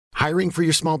Hiring for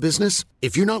your small business?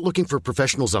 If you're not looking for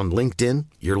professionals on LinkedIn,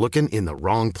 you're looking in the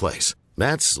wrong place.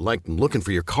 That's like looking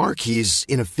for your car keys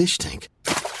in a fish tank.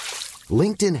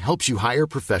 LinkedIn helps you hire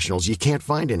professionals you can't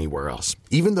find anywhere else,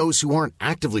 even those who aren't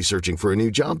actively searching for a new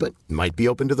job but might be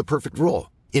open to the perfect role.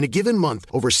 In a given month,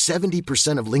 over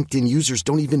 70% of LinkedIn users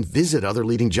don't even visit other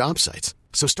leading job sites.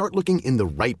 So start looking in the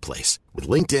right place. With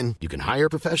LinkedIn, you can hire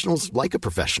professionals like a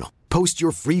professional. Post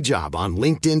your free job on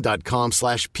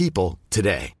linkedin.com/people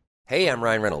today. Hey, I'm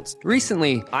Ryan Reynolds.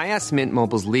 Recently, I asked Mint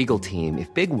Mobile's legal team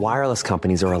if big wireless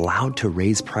companies are allowed to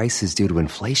raise prices due to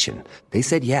inflation. They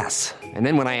said yes. And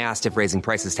then when I asked if raising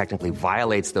prices technically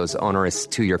violates those onerous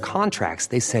 2-year contracts,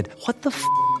 they said, "What the f***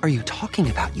 are you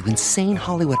talking about, you insane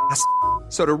Hollywood ass?"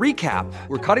 So to recap,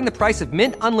 we're cutting the price of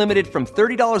Mint Unlimited from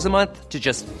 $30 a month to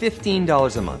just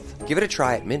 $15 a month. Give it a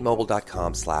try at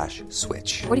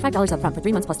mintmobile.com/switch. $45 up front for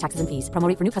 3 months plus taxes and fees. Promo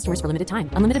rate for new customers for limited time.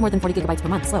 Unlimited more than 40 gigabytes per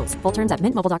month. Slows full terms at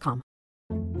mintmobile.com.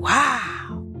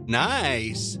 Wow.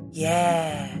 Nice.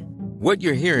 Yeah. What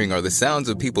you're hearing are the sounds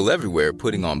of people everywhere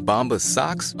putting on Bombas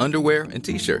socks, underwear, and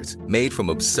T-shirts made from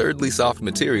absurdly soft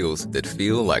materials that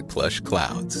feel like plush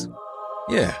clouds.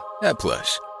 Yeah, that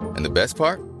plush. And the best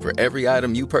part? For every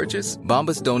item you purchase,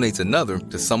 Bombas donates another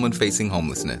to someone facing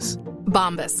homelessness.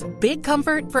 Bombas. Big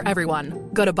comfort for everyone.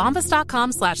 Go to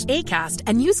bombas.com/ACAST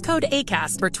and use code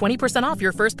ACAST for 20% off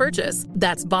your first purchase.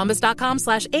 That's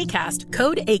bombas.com/ACAST.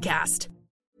 Code ACAST.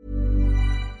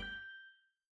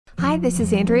 Hi, this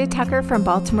is Andrea Tucker from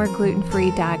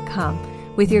BaltimoreGlutenFree.com.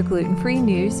 With your gluten-free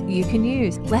news you can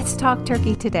use. Let's talk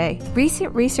turkey today.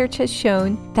 Recent research has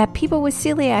shown that people with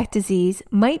celiac disease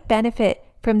might benefit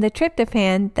from the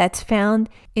tryptophan that's found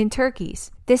in turkeys.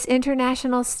 This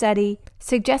international study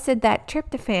suggested that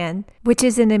tryptophan, which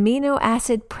is an amino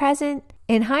acid present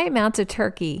in high amounts of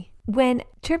turkey, when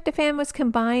tryptophan was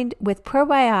combined with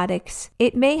probiotics,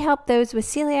 it may help those with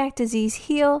celiac disease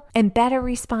heal and better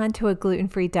respond to a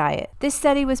gluten-free diet. This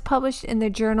study was published in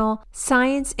the journal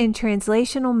Science in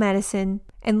Translational Medicine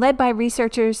and led by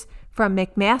researchers from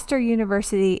McMaster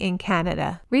University in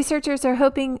Canada. Researchers are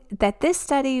hoping that this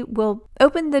study will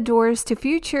open the doors to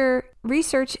future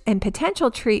research and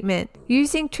potential treatment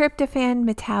using tryptophan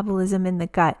metabolism in the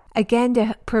gut, again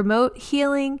to promote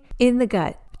healing in the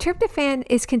gut. Tryptophan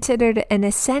is considered an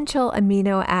essential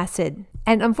amino acid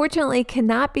and unfortunately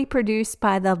cannot be produced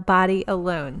by the body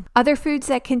alone. Other foods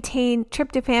that contain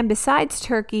tryptophan besides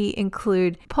turkey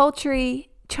include poultry,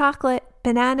 chocolate,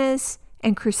 bananas,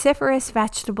 and cruciferous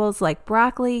vegetables like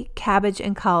broccoli, cabbage,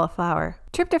 and cauliflower.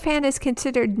 Tryptophan is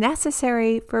considered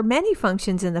necessary for many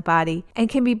functions in the body and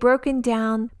can be broken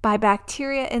down by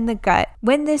bacteria in the gut.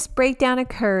 When this breakdown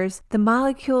occurs, the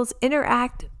molecules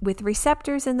interact with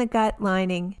receptors in the gut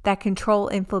lining that control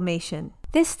inflammation.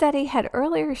 This study had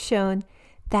earlier shown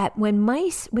that when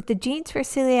mice with the genes for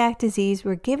celiac disease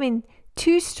were given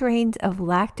 2 strains of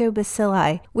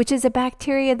lactobacilli, which is a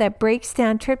bacteria that breaks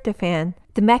down tryptophan,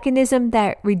 the mechanism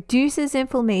that reduces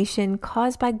inflammation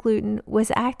caused by gluten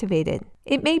was activated.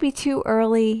 It may be too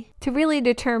early to really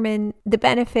determine the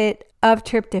benefit of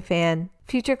tryptophan.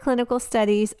 Future clinical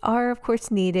studies are, of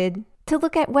course, needed to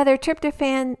look at whether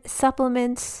tryptophan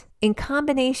supplements in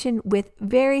combination with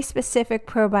very specific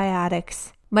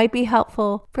probiotics might be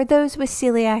helpful for those with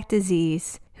celiac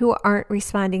disease who aren't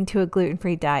responding to a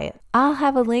gluten-free diet. I'll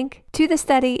have a link to the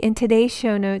study in today's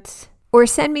show notes, or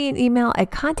send me an email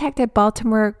at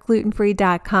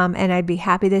contact@BaltimoreGlutenFree.com and I'd be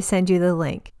happy to send you the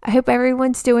link. I hope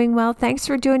everyone's doing well. Thanks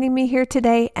for joining me here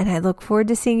today, and I look forward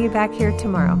to seeing you back here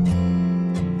tomorrow.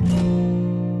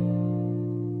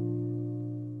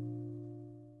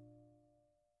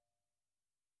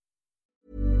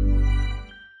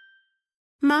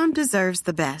 Mom deserves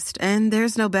the best, and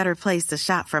there's no better place to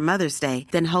shop for Mother's Day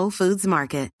than Whole Foods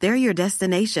Market. They're your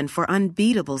destination for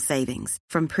unbeatable savings,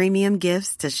 from premium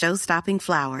gifts to show-stopping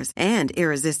flowers and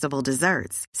irresistible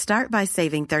desserts. Start by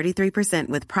saving 33%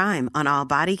 with Prime on all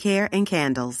body care and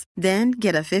candles. Then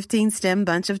get a 15-stem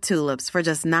bunch of tulips for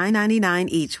just $9.99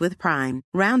 each with Prime.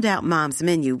 Round out Mom's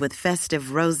menu with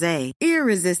festive rosé,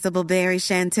 irresistible berry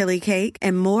chantilly cake,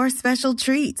 and more special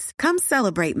treats. Come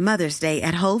celebrate Mother's Day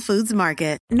at Whole Foods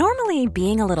Market. Normally,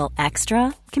 being a little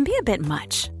extra can be a bit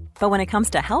much, but when it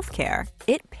comes to healthcare,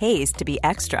 it pays to be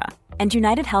extra. And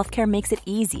United Healthcare makes it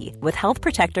easy with Health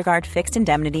Protector Guard fixed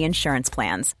indemnity insurance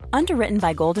plans. Underwritten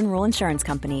by Golden Rule Insurance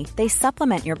Company, they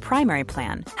supplement your primary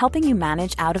plan, helping you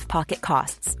manage out-of-pocket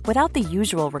costs without the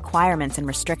usual requirements and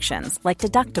restrictions like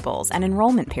deductibles and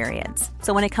enrollment periods.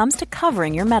 So when it comes to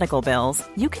covering your medical bills,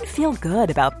 you can feel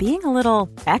good about being a little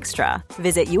extra.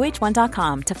 Visit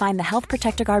UH1.com to find the Health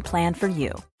Protector Guard plan for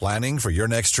you. Planning for your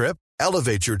next trip?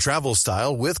 Elevate your travel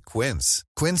style with Quince.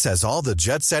 Quince has all the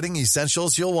jet-setting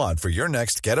essentials you'll want for your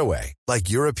next getaway, like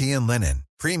European linen,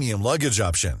 premium luggage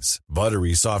options,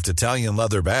 buttery soft Italian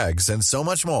leather bags, and so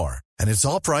much more. And it's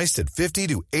all priced at 50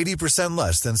 to 80%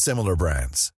 less than similar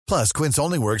brands. Plus, Quince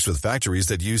only works with factories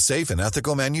that use safe and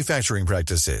ethical manufacturing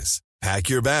practices. Pack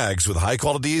your bags with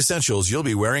high-quality essentials you'll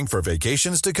be wearing for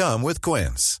vacations to come with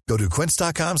Quince. Go to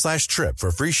quince.com/trip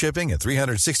for free shipping and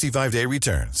 365-day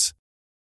returns.